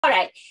All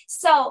right,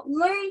 so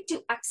learn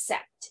to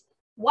accept.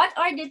 What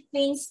are the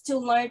things to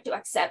learn to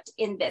accept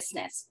in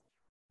business?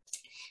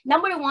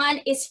 Number one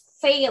is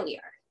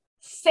failure.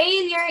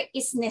 Failure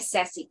is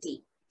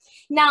necessity.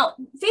 Now,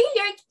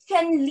 failure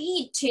can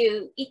lead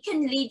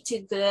to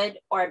good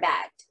or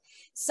bad.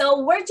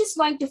 So we're just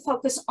going to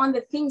focus on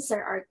the things that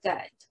are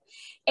good.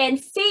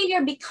 And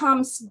failure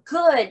becomes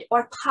good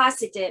or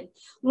positive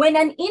when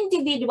an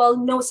individual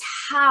knows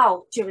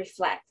how to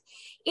reflect.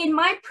 In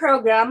my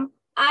program,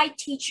 I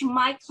teach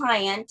my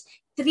client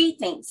 3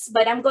 things,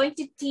 but I'm going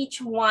to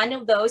teach one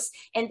of those,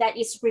 and that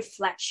is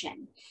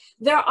reflection.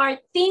 There are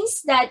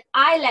things that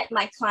I let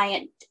my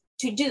client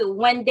to do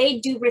when they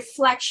do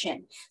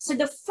reflection. So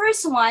the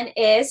first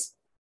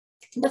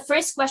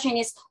question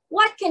is,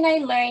 what can I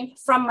learn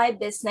from my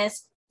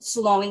business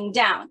slowing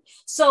down?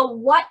 So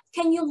what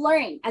can you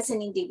learn as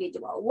an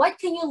individual? What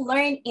can you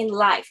learn in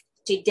life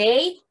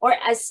today, or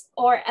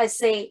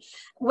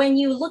when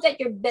you look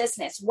at your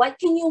business, what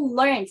can you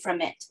learn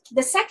from it?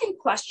 The second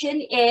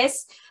question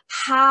is,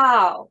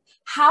 how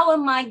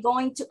am I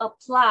going to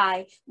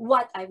apply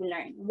what I've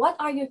learned? What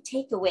are your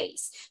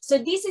takeaways? So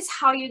this is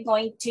how you're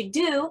going to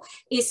do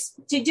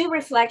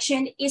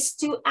reflection, is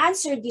to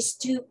answer these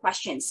 2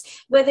 questions,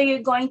 whether you're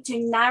going to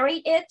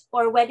narrate it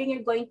or whether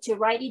you're going to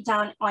write it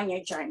down on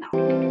your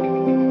journal.